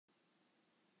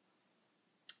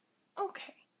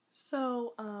Okay,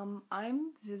 so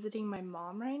I'm visiting my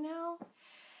mom right now,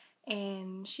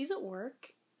 and she's at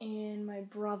work, and my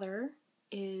brother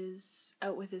is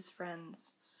out with his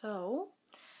friends. So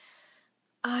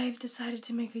I've decided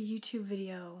to make a YouTube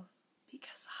video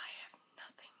because I have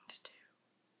nothing to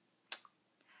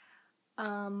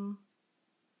do.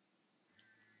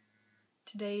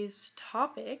 Today's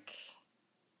topic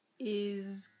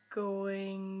is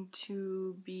going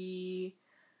to be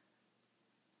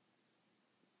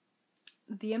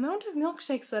the amount of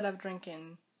milkshakes that I've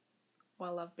drinking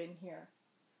while I've been here.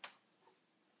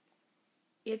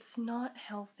 It's not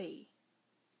healthy.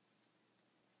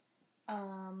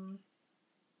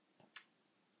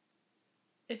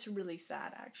 It's really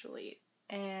sad actually,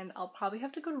 and I'll probably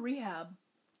have to go to rehab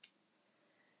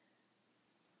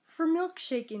for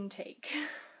milkshake intake.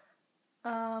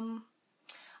 I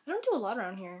don't do a lot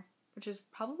around here, which is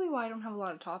probably why I don't have a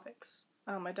lot of topics.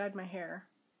 I dyed my hair.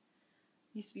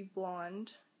 Used to be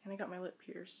blonde, and I got my lip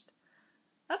pierced.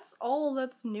 That's all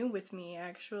that's new with me,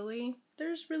 actually.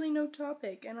 There's really no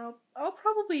topic, and I'll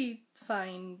probably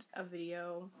find a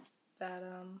video that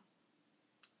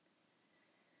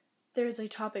there's a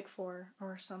topic for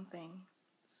or something.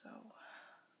 So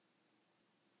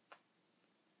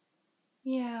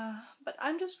yeah, but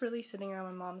I'm just really sitting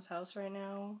around my mom's house right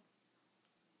now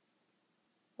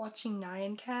watching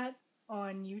Nyan Cat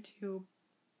on YouTube.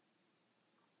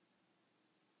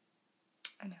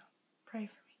 I know. Pray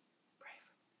for me. Pray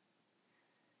for me.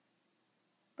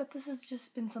 But this has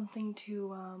just been something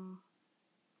to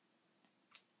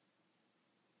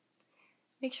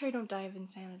make sure I don't die of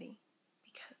insanity,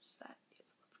 because that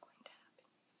is what's going to happen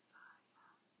if I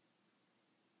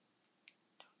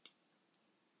don't do so.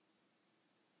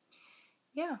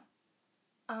 Yeah.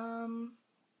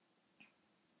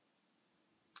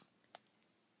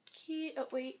 Oh,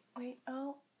 wait,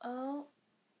 oh,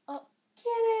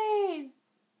 kitties!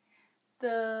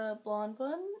 The blonde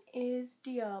one is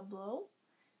Diablo,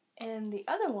 and the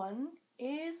other one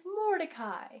is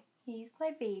Mordecai. He's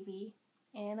my baby,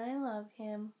 and I love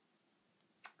him.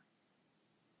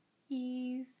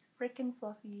 He's frickin'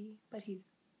 fluffy, but he's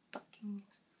fucking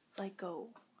psycho.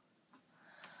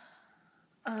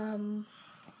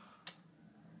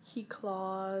 He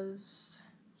claws,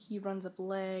 he runs up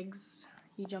legs,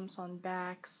 he jumps on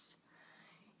backs.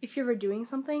 If you're ever doing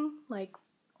something, like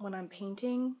when I'm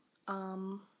painting,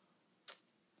 he'll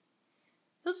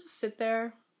just sit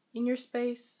there in your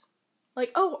space.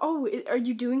 Like, oh, are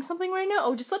you doing something right now?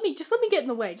 Oh, just let me get in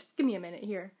the way. Just give me a minute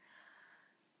here.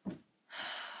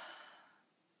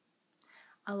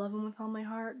 I love him with all my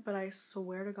heart, but I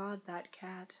swear to God, that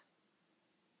cat.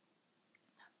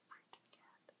 That freaking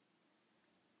cat.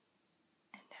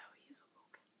 And now he's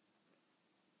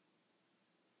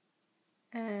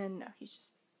awoken. And now he's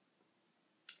just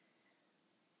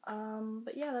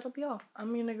but yeah, that'll be all.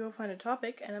 I'm gonna go find a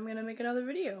topic, and I'm gonna make another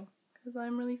video, because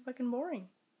I'm really fucking boring.